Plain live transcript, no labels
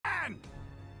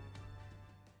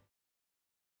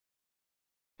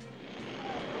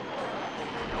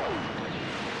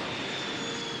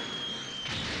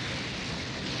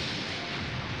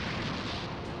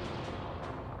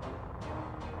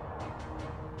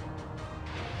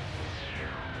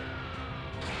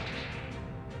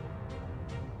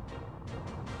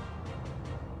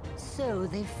So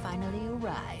they've finally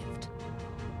arrived.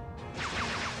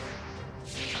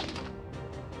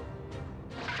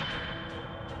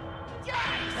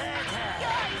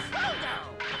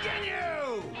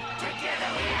 Ginyu! Together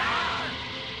we are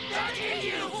the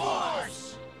Ginyu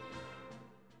Force!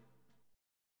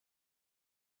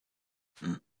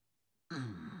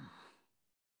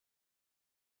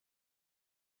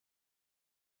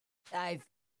 I've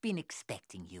been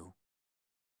expecting you.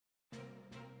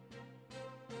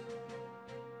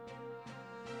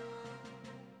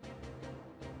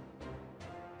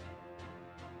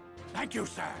 Thank you,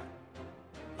 sir.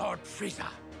 Lord Frieza,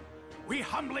 we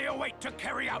humbly await to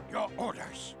carry out your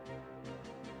orders.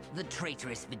 The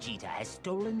traitorous Vegeta has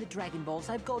stolen the Dragon Balls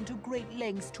I've gone to great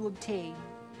lengths to obtain.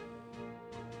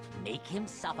 Make him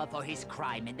suffer for his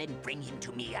crime and then bring him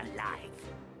to me alive.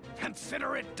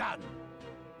 Consider it done.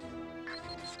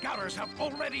 Scouters have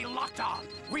already locked on.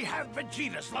 We have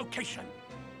Vegeta's location.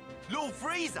 Lord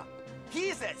Frieza,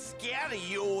 here's that scouter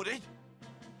you ordered.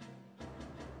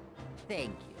 Thank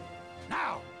you.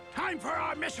 Now, time for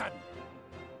our mission.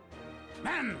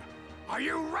 Men, are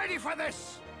you ready for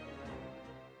this?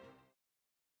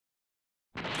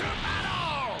 To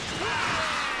battle!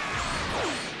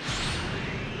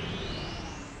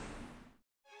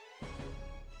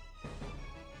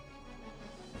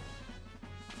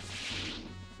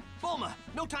 Bulma,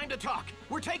 no time to talk.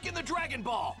 We're taking the Dragon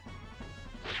Ball.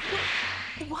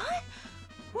 What?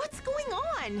 What's going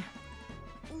on?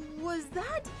 Was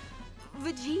that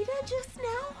Vegeta just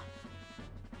now?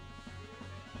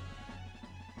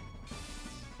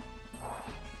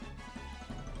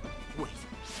 Wait,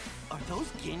 are those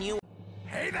Ginyu?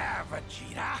 Hey there,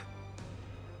 Vegeta.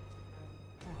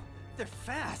 They're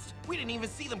fast. We didn't even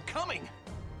see them coming.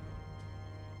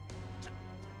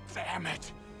 Damn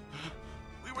it.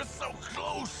 We were so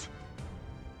close.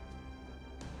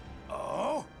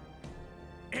 Oh?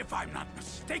 If I'm not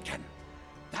mistaken,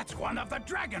 that's one of the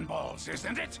Dragon Balls,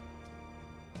 isn't it?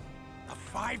 The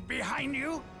 5 behind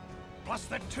you, plus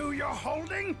the 2 you're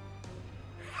holding?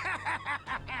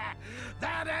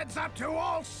 That adds up to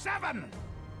all 7!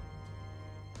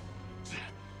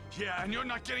 Yeah, and you're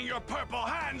not getting your purple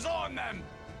hands on them!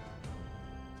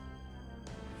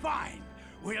 Fine,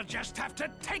 we'll just have to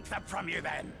take them from you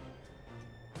then.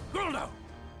 Guldo!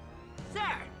 Sir!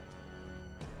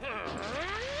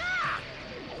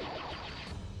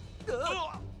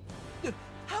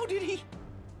 How did he?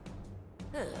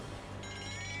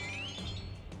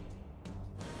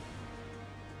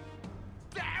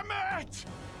 Damn it!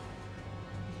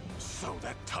 So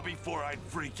that tubby four-eyed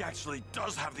freak actually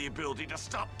does have the ability to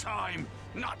stop time.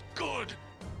 Not good!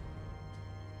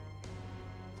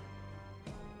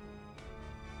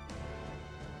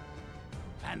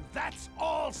 And that's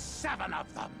all 7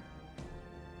 of them.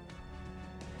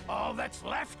 All that's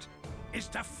left is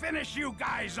to finish you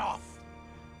guys off.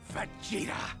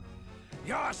 Vegeta,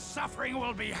 your suffering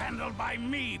will be handled by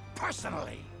me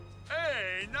personally.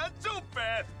 Hey, not so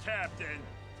fast, Captain.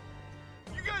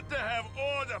 You got to have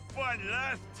all the fun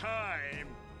last time.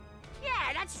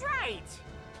 Yeah, that's right!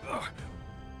 Ugh,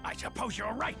 I suppose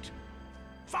you're right.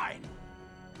 Fine.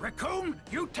 Raccoon,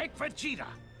 you take Vegeta.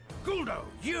 Guldo,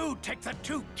 you take the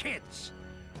 2 kids.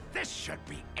 This should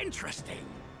be interesting.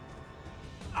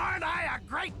 Aren't I a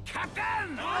great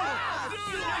captain?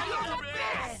 You're the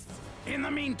best! In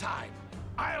the meantime,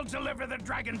 I'll deliver the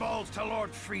Dragon Balls to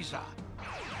Lord Frieza.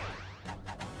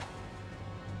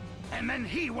 And then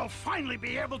he will finally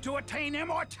be able to attain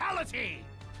immortality!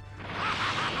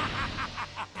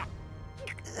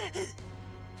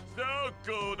 So,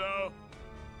 Guldo,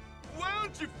 why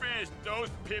don't you finish those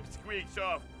pipsqueaks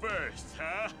off first,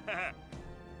 huh?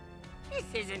 This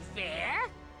isn't fair!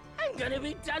 I'm gonna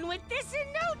be done with this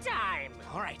in no time!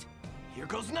 All right, here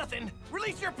goes nothing.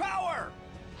 Release your power!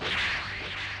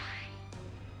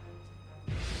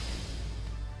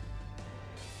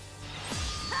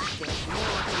 There's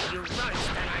more to your runs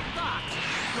than I thought!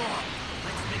 Sure,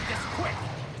 let's make this quick.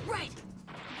 Right!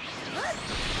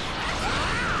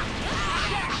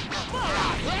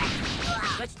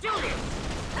 Let's do this!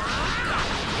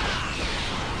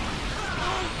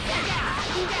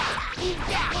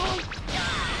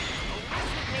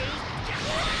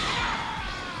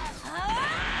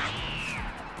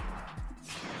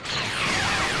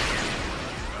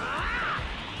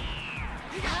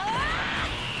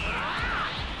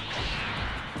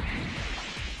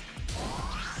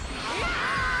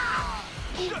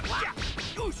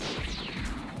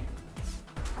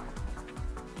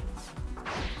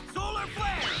 Solar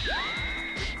flare!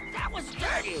 That was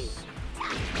dirty!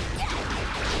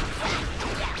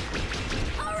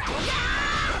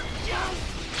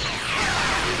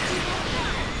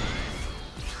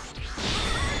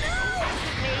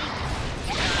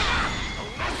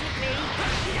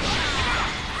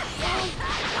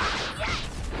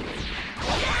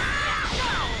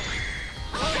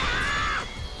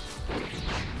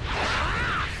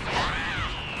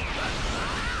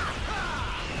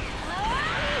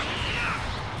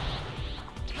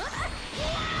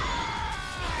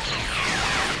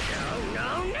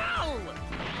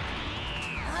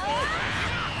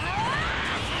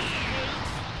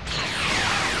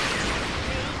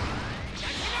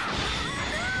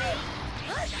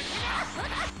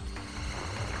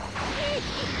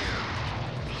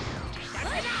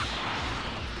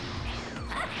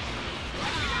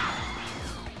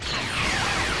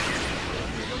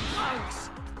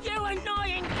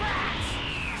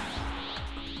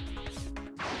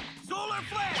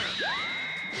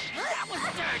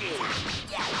 started!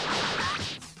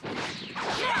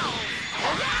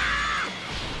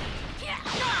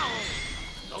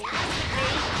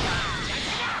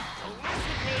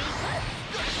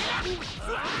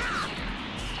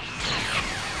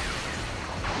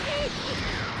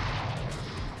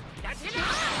 That's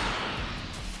enough!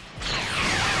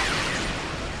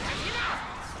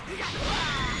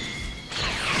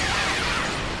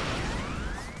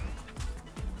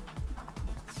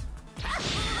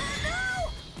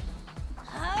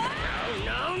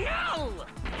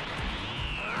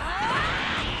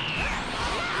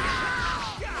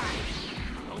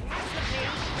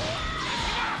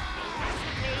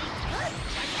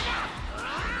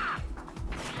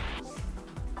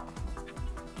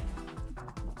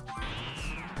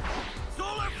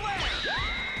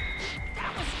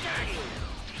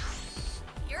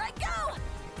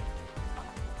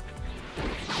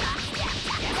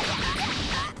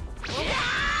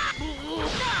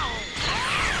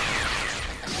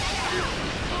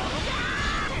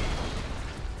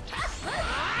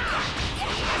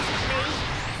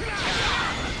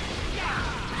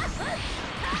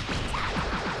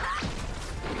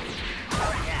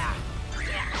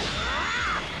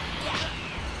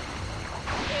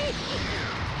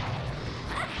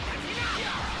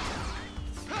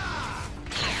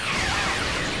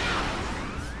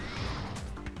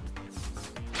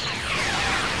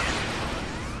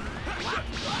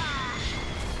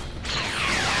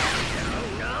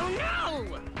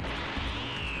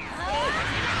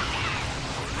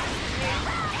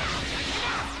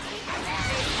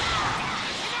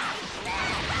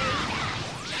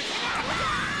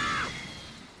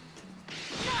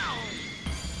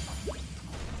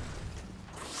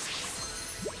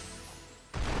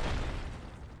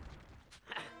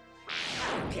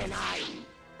 Can I,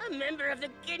 a member of the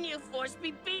Ginyu Force,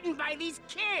 be beaten by these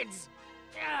kids?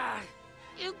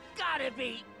 You gotta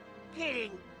be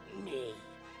kidding me.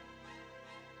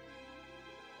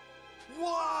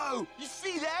 Whoa! You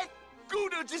see that?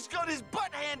 Guldo just got his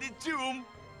butt handed to him!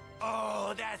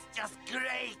 Oh, that's just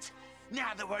great!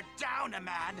 Now that we're down a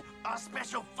man, our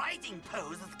special fighting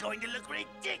pose is going to look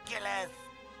ridiculous!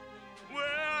 Well,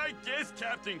 I guess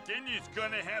Captain Ginyu's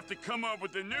gonna have to come up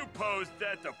with a new pose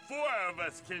that the four of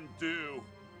us can do.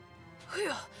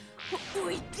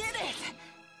 We did it!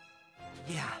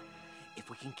 Yeah, if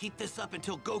we can keep this up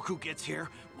until Goku gets here,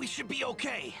 we should be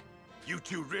okay. You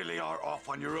two really are off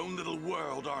on your own little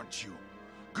world, aren't you?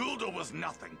 Guldo was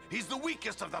nothing. He's the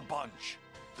weakest of the bunch.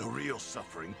 The real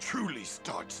suffering truly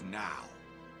starts now.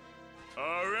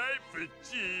 All right,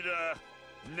 Vegeta.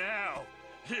 Now,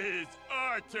 it's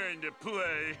our turn to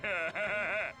play.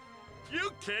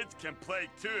 You kids can play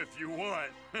too if you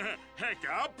want. Heck,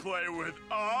 I'll play with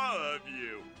all of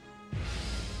you.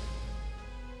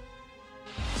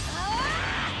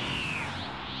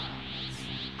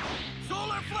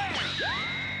 Solar flare!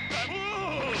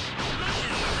 Ooh, look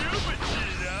at you,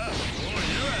 Vegeta. Oh,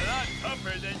 you're a lot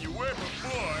tougher than you were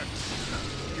before.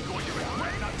 You're going to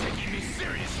regret not taking me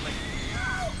seriously.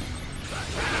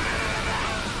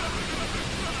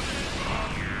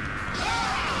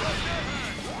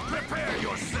 Prepare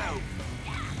yourself!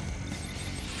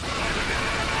 Not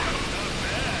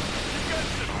bad. You got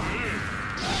some moves.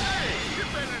 Hey,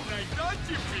 you're better than I thought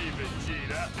you'd be,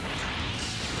 Vegeta.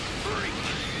 Freak!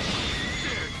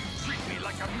 Dare treat me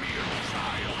like a mere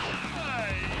child!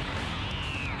 Hey!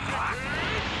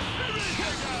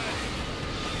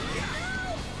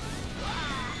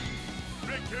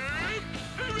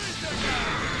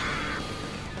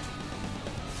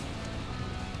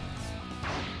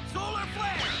 Solar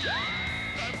flare!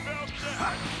 I felt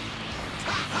that.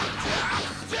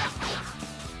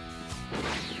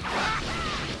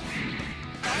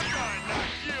 I'm gonna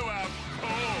knock you out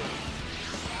cold.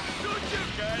 Don't you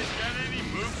guys got any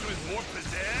moves with more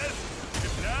pizzazz?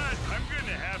 If not, I'm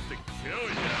gonna have to kill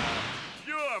ya.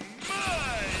 You're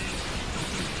mine!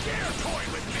 Dare toy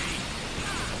with me!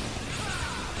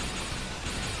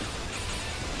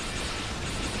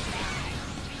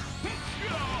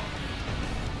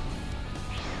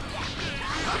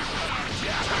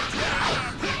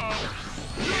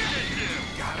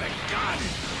 Got a gun!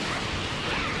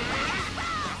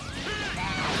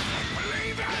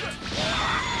 Believe it!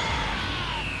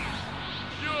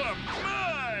 You're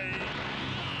mine!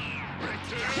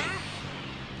 Return!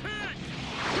 Pick!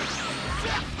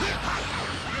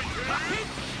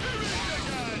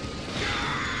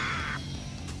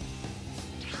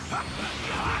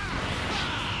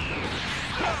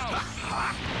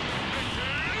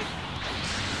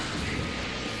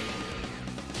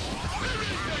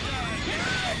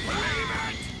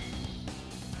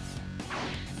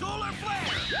 Solar flare!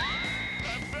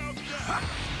 I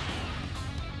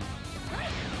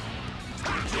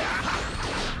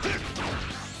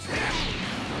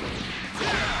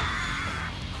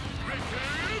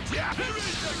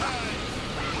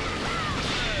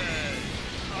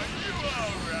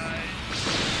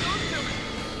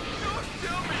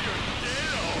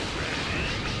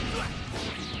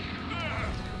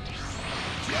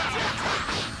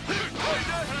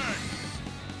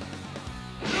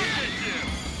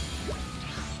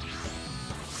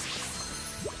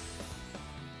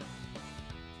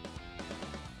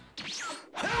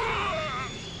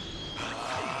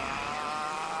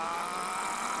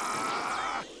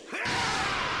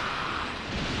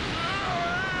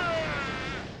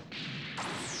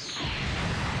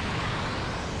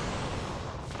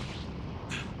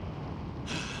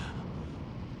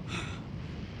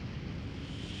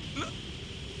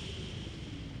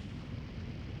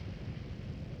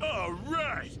All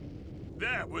right!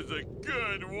 That was a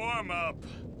good warm-up.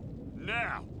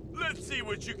 Now, let's see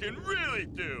what you can really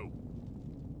do.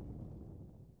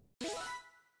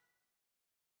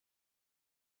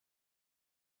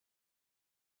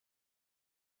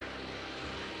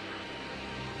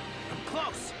 I'm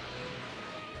close.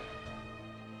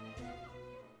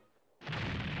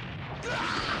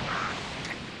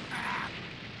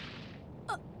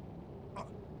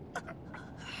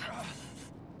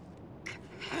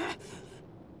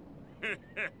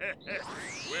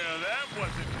 Well, that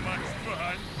wasn't much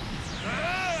fun.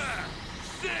 Ah!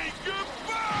 Say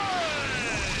goodbye!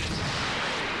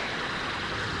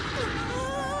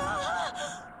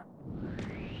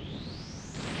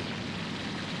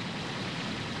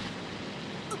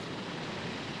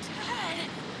 Dad!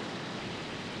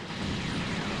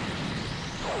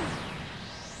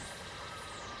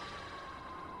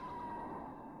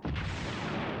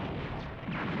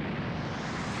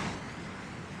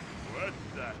 What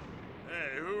the?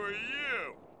 Hey, who are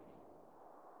you?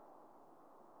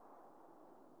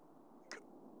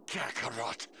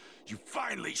 Kakarot, you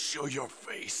finally show your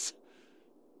face.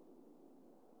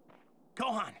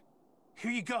 Gohan,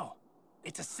 here you go.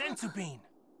 It's a sensu bean.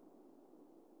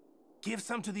 Give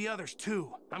some to the others,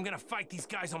 too. I'm gonna fight these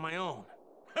guys on my own.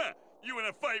 Huh, you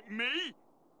wanna fight me?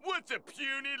 What's a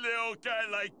puny little guy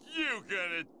like you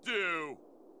gonna do?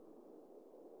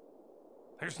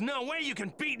 There's no way you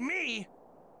can beat me!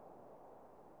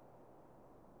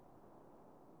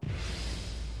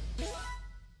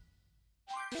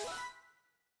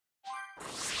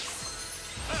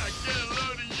 Get a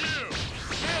load of you!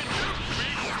 And you're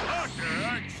big fucker,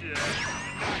 aren't you?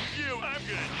 I'm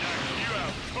gonna knock you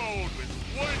out cold with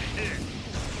one hit!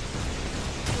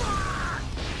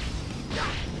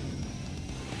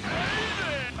 Hey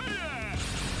there! Hiya!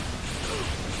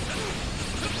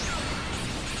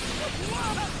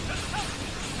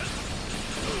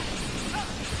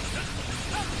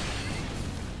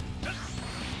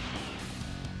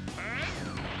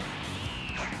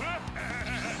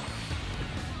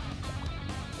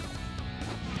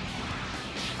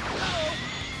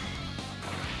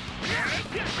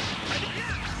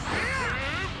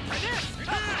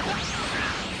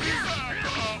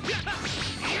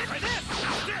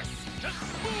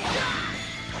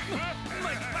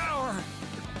 My power!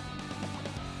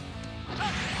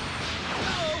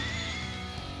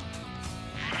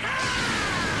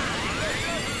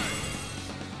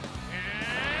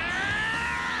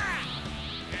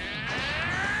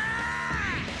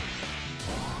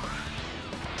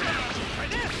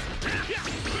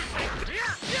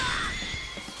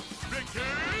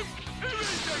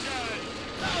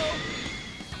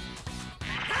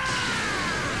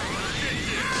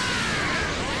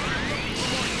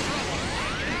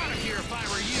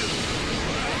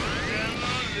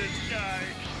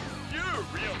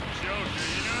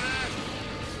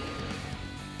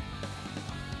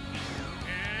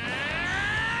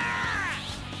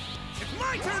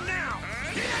 My turn now!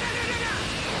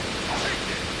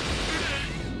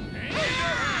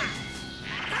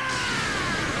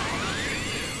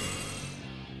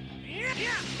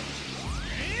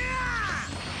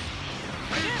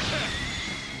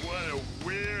 What a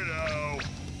weirdo!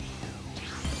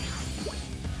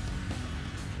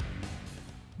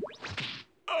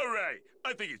 All right,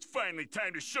 I think it's finally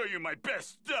time to show you my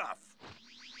best stuff.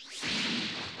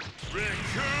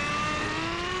 Raccoon!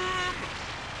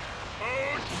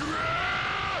 Ultra!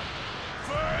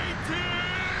 Fighting!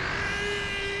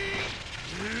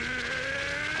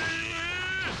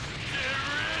 Get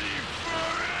ready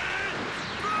for it!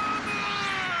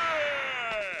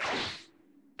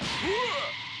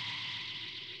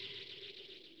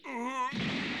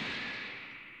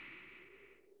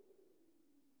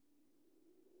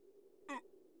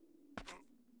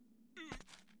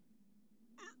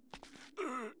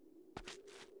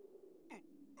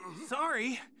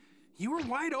 Sorry. You were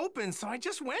wide open, so I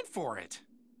just went for it.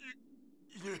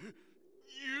 You...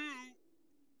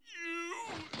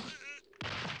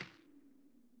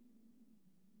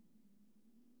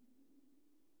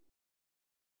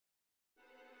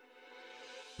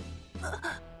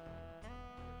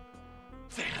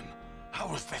 Damn,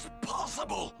 how is this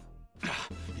possible?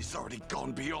 He's already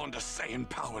gone beyond a Saiyan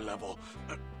power level.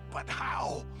 But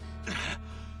how?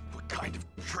 What kind of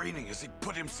training has he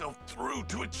put himself through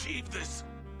to achieve this?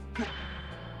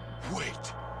 Wait,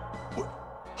 what?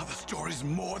 Are the stories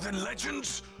more than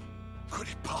legends? Could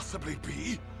it possibly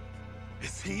be?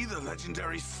 Is he the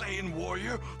legendary Saiyan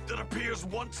warrior that appears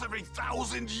once every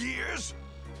 1,000 years?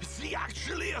 Is he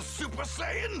actually a Super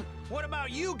Saiyan? What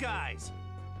about you guys?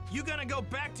 You gonna go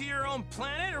back to your own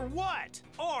planet or what?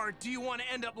 Or do you want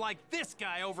to end up like this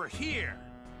guy over here?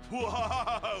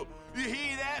 Whoa! You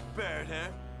hear that, Bert,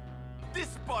 huh? This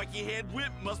spiky-haired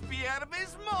wimp must be out of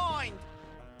his mind!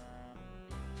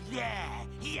 Yeah,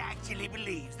 he actually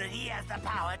believes that he has the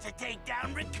power to take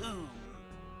down Raccoon.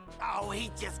 Oh, he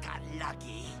just got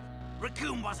lucky.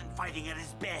 Raccoon wasn't fighting at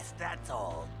his best, that's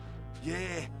all.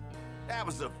 Yeah, that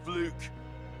was a fluke.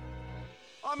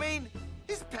 I mean,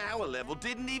 his power level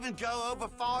didn't even go over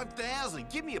 5,000.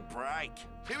 Give me a break.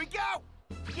 Here we go!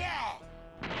 Yeah!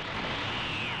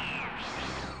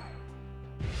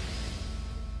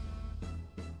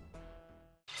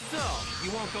 So,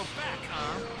 you won't go back,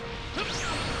 huh?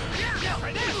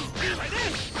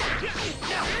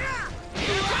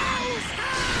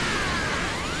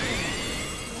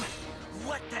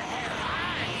 What the hell?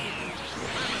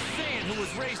 I'm a Saiyan who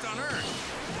was raised on Earth.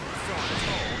 So I'm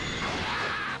told.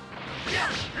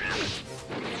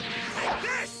 Take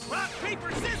this! Rock,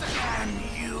 paper, scissors! And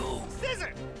you!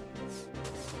 Scissors!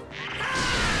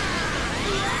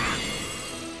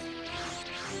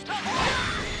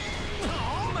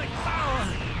 Oh, my power!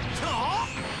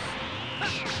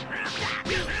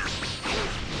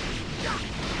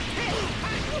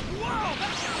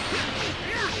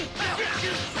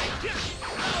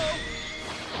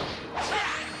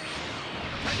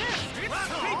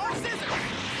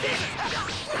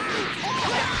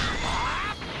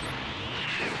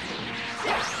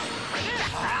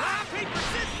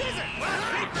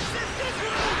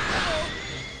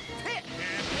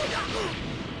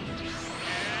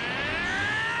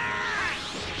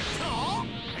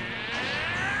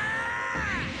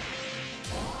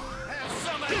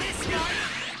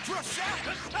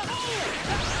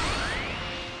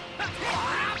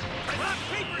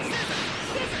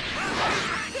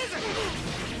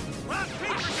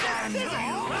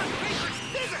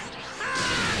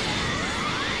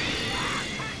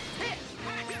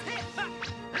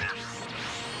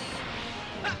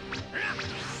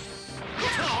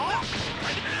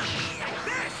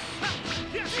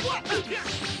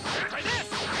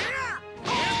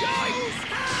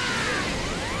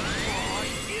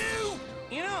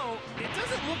 You know, it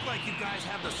doesn't look like you guys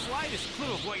have the slightest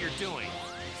clue of what you're doing.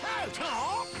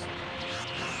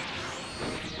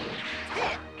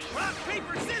 Rock,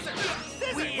 paper, scissors!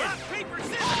 Scissors! Rock, paper,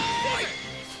 scissors! Scissors!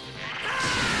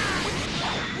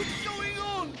 What's going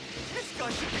on? This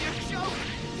guy should be a joke.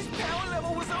 His power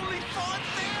level was only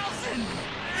 5,000.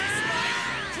 This way!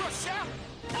 Crusher!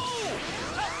 Oh!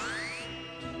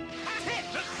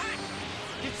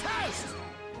 It's toast!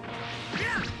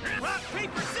 Rock,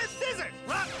 paper, scissors!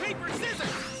 Rock, paper,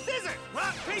 scissors! Scissors!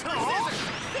 Rock, paper, scissors!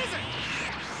 Scissors!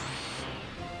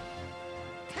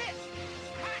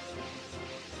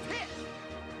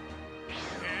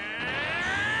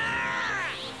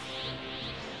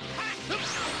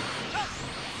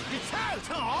 It's out!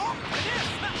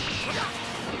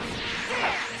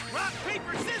 Rock,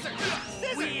 paper, scissors!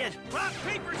 Scissors! Weird. Rock,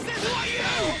 paper, scissors! Who are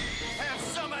you? Have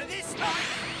some of this, mate!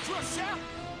 Crusher!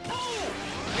 Oh!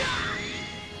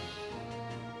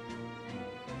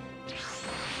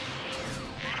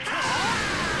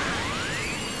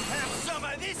 Have some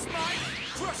of this, mate!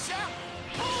 Crusher!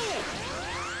 Oh!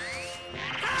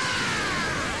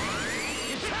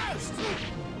 It's toast!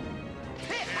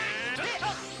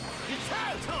 It's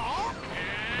out!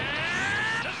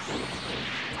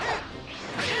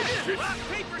 Rock,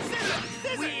 paper, scissors!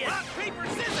 Scissors! Weird. Rock, paper,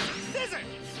 scissors! Scissors!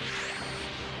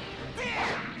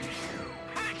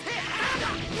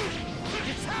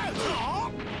 It's out!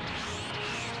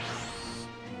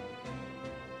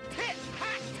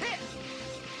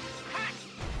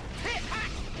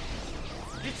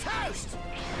 It's toast!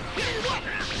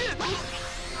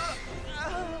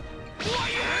 Who are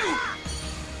you?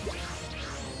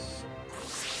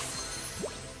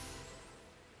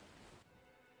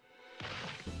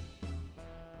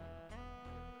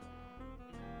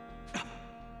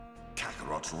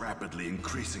 Kakarot Kakarot's rapidly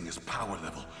increasing his power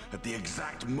level at the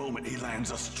exact moment he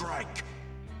lands a strike.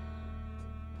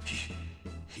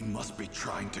 He must be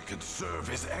trying to conserve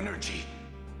his energy.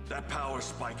 That power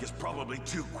spike is probably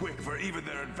too quick for even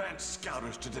their advanced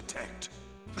scouters to detect.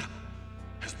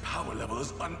 His power level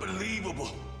is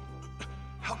unbelievable.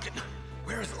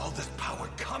 Where is all this power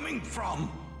coming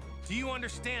from? Do you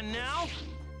understand now?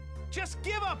 Just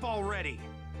give up already!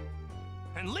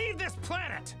 And leave this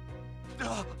planet!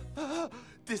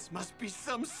 This must be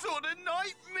some sort of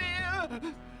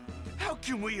nightmare! How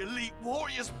can we elite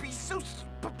warriors be so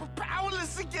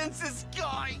powerless against this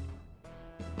guy?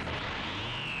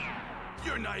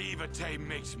 Your naivete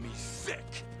makes me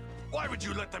sick. Why would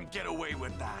you let them get away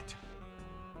with that?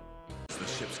 The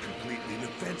ship's completely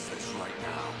defenseless right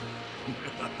now.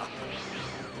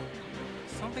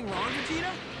 Something wrong,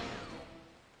 Vegeta?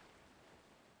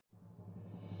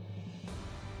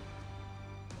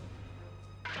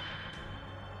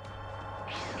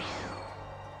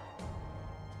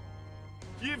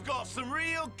 You've got some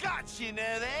real guts, you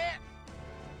know that?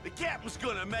 The captain's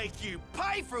gonna make you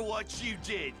pay for what you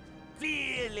did.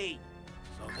 Dearly.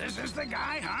 So this is the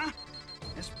guy, huh?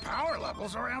 His power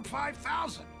level's around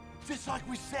 5,000. Just like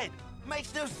we said.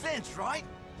 Makes no sense, right?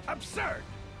 Absurd.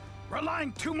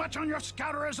 Relying too much on your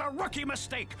scouter is a rookie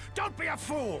mistake. Don't be a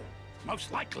fool.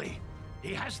 Most likely,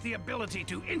 he has the ability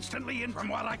to instantly From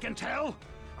what I can tell,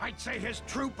 I'd say his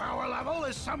true power level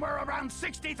is somewhere around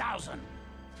 60,000.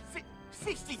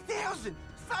 60,000?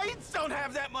 Saiyans don't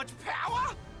have that much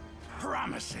power?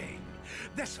 Promising.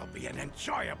 This'll be an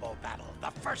enjoyable battle,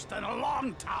 the first in a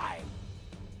long time.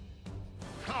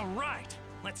 All right,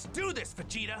 let's do this,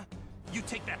 Vegeta. You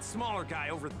take that smaller guy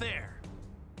over there.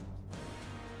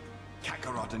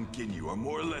 Kakarot and Ginyu are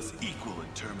more or less equal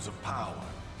in terms of power.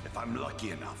 If I'm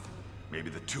lucky enough, maybe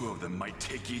the two of them might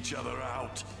take each other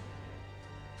out.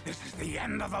 This is the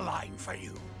end of the line for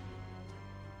you.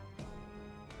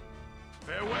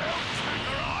 Farewell,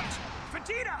 Kakarot!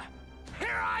 Vegeta,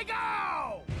 here I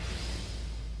go!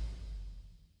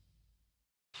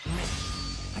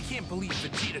 I can't believe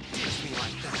Vegeta ditched me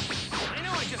like that. I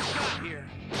know I just got here,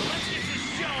 but let's get this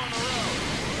show on the road.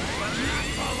 But not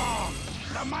for long.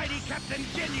 The mighty Captain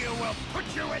Ginyu will put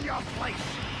you in your place.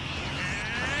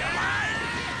 Come on!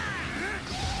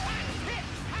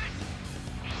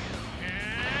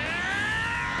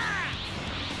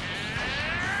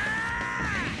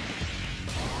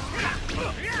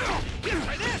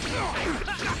 Try this!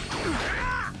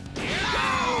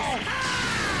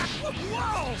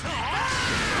 Whoa!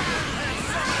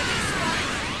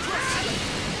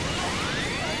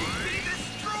 See this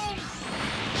strong?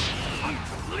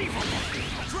 Unbelievable!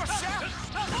 Crush out!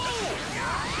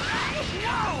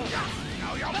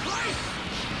 Know your place!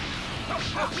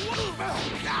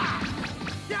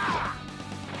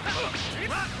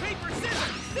 Rock, paper,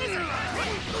 scissors! Scissors!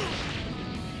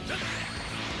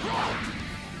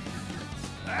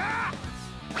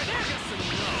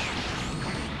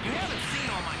 You haven't seen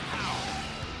all my power.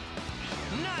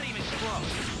 Not even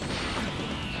close.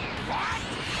 What?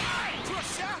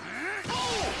 Crush out!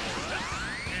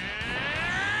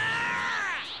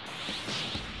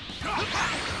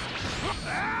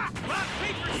 Rock,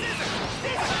 paper, scissors!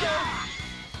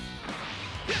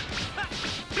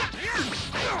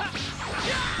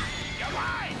 You're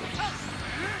mine!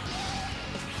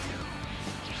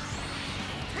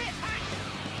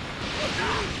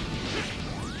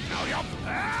 Now you're...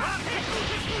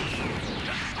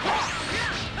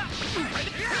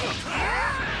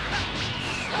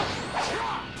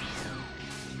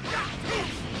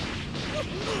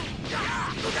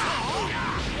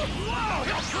 Whoa!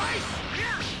 Your place!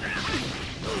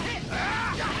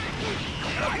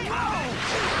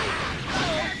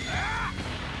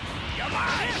 You're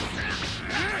mine!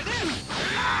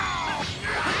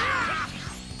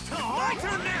 My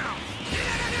turn now!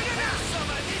 Some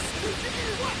of this!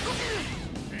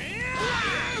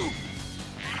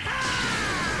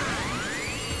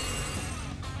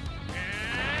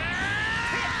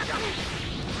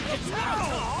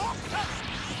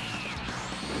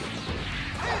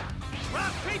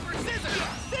 Rock, paper, scissors!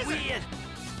 Scissors! Weird!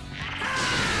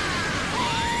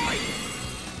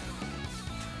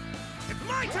 It's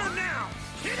my turn now!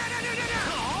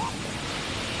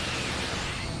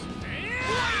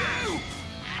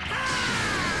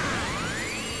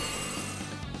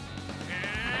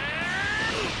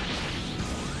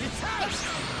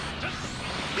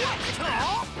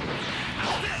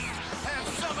 Have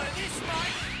some of this,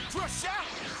 Mike! Crush out!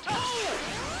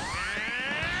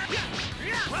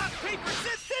 Rock, paper,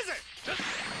 scissors!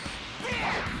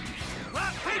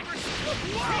 Rock, paper, scissors!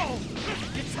 Whoa!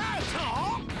 It's out!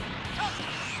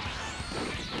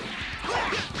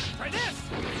 Try this!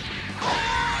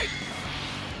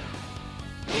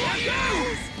 Here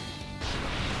goes!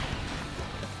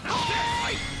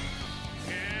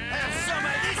 Have some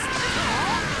of this!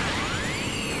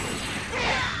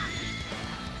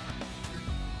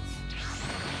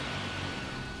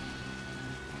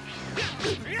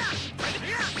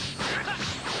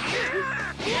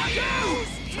 Here goes!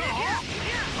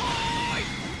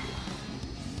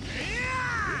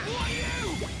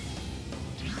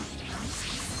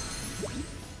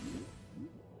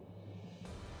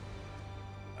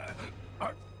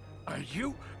 Are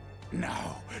you?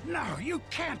 No, you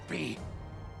can't be.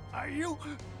 Are you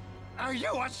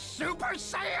a Super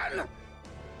Saiyan?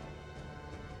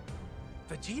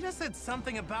 Vegeta said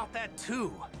something about that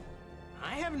too.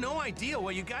 I have no idea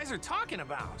what you guys are talking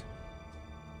about.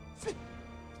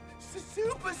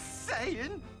 Super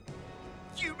Saiyan?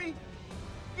 You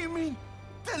mean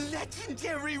the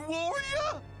legendary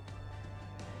warrior?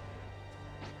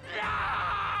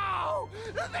 No!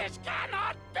 This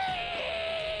cannot be!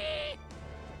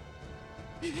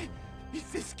 Is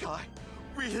this guy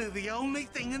really the only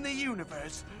thing in the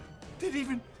universe that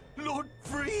even Lord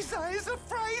Frieza is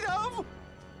afraid of?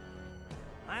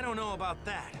 I don't know about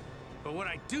that, but what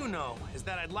I do know is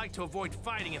that I'd like to avoid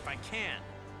fighting if I can.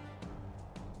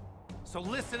 So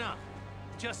listen up.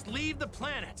 Just leave the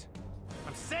planet.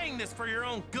 I'm saying this for your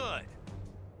own good.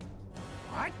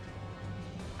 What?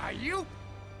 Are you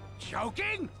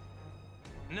joking?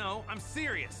 No, I'm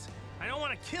serious. I don't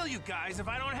want to kill you guys if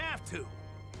I don't have to.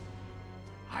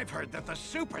 I've heard that the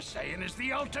Super Saiyan is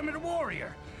the ultimate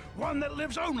warrior, one that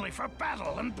lives only for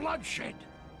battle and bloodshed.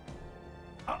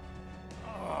 Oh,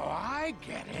 I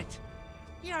get it.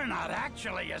 You're not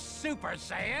actually a Super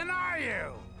Saiyan, are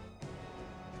you?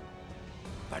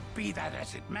 But be that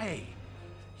as it may,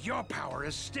 your power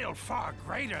is still far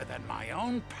greater than my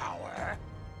own power.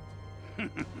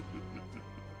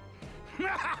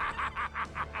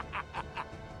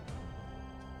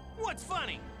 What's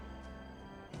funny?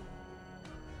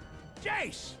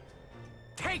 Jace,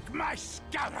 take my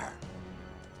scouter!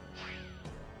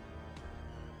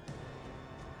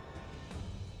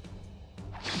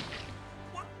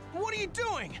 What are you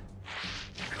doing?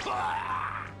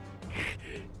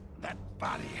 That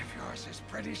body of yours is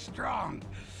pretty strong.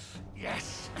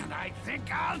 Yes, and I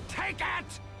think I'll take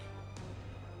it!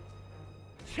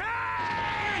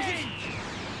 Change!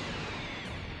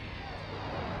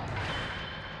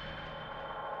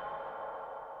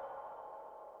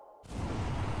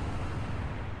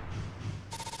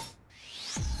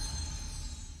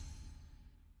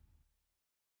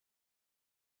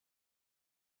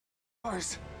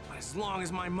 But as long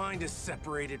as my mind is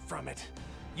separated from it,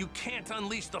 you can't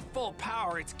unleash the full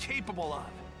power it's capable of.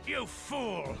 You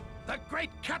fool! The great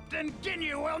Captain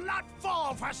Ginyu will not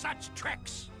fall for such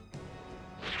tricks!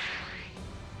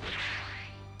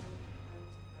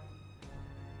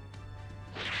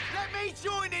 Let me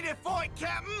join in the fight,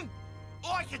 Captain!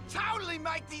 I can totally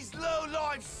make these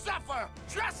lowlifes suffer!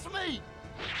 Trust me!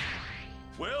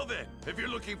 Well then, if you're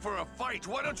looking for a fight,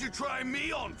 why don't you try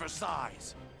me on for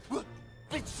size?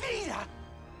 Vegeta?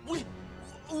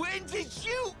 When did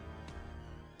you...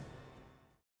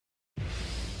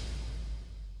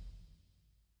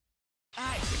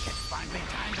 I think it's finally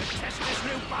time to test this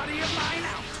new body of mine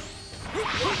out!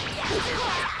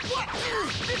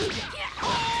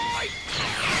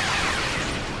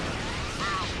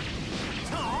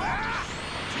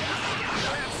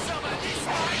 Have some of this,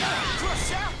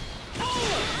 Crusher!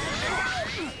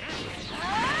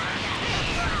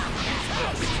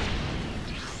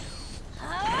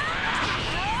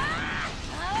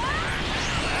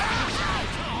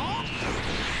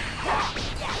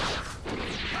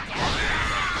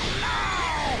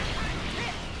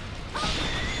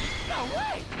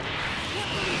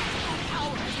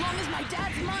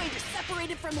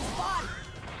 From his body.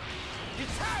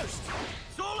 It's toast!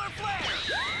 Solar flare!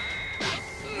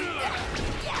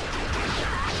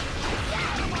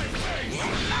 Out of my face!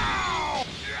 Now!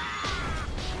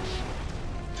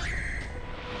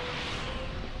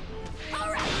 All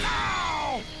right.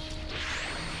 Now!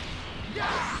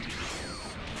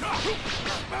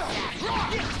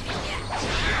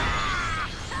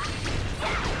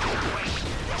 Wait,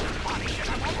 this body should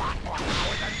have a lot more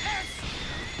power than this!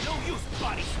 No use,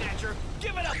 body snatcher!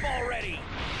 Give it up already!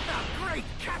 The great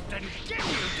Captain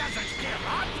Ginyu doesn't give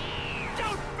up!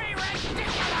 Don't be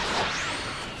ridiculous!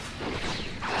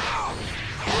 No!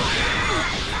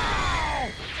 No!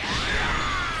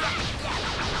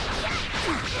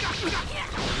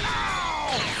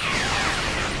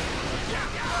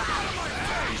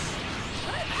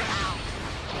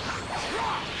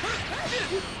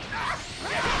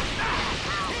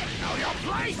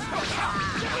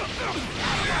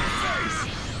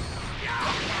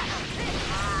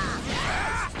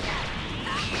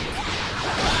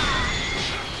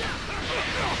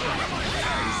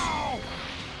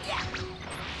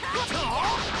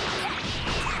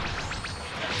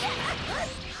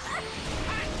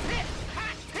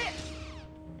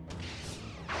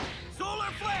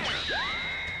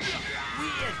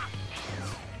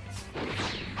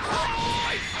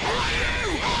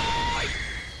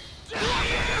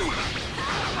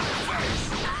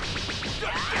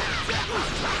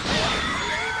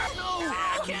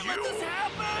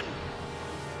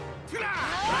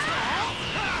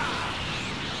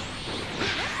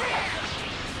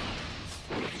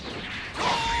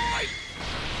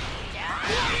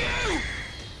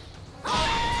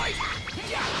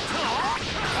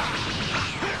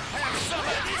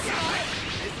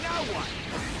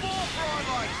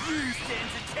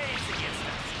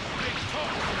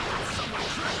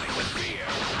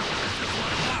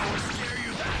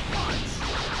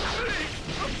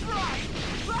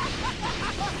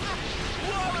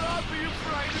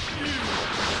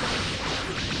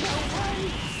 No way!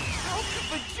 How could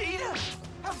Vegeta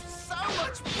have so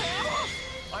much power?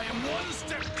 I am one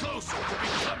step closer to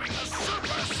becoming a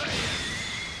Super Saiyan!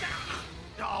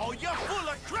 Oh, you're full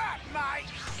of crap, mate!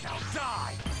 Now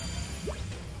die!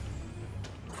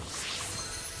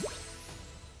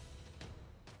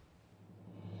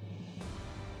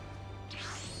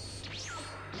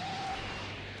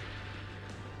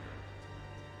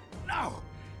 No!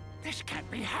 This can't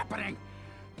be happening!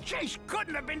 Chase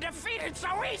couldn't have been defeated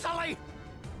so easily!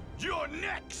 You're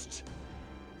next!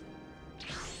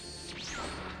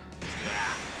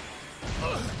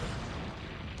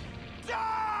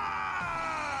 Die!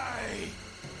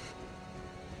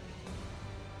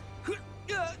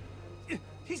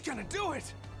 He's gonna do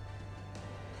it!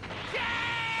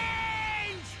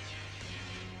 Change!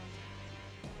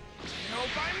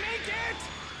 Hope I make it!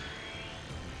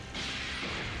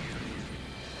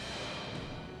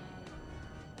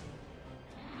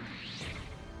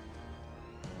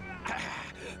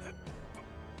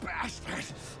 Bastard!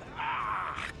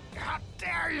 Ah, how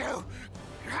dare you!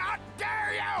 How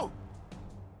dare you!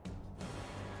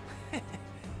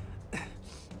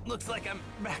 Looks like I'm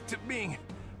back to being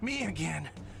me again.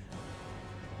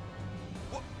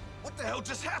 What the hell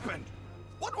just happened?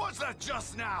 What was that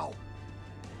just now?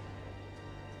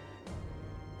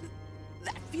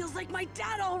 That feels like my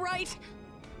dad, all right.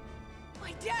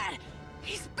 My dad,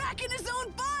 he's back in his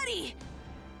own body.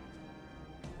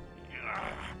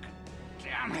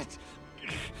 Damn it!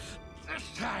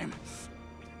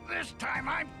 This time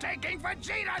I'm taking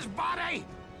Vegeta's body!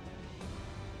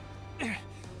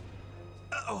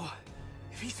 Uh-oh.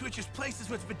 If he switches places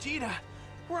with Vegeta,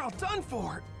 we're all done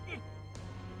for.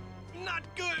 Not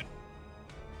good.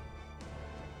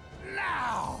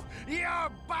 Now, your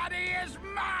body is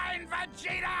mine,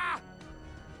 Vegeta!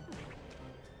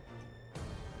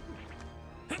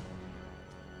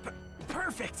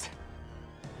 Perfect.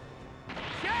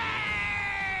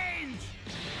 Change!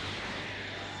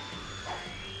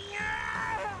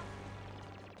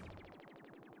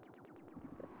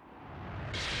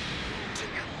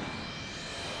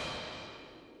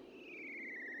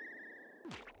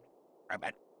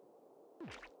 Robot.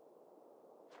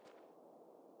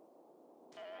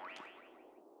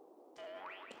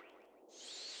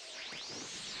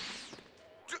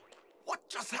 What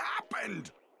just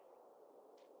happened?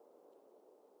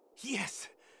 Yes,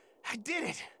 I did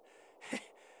it.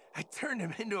 I turned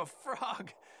him into a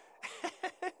frog.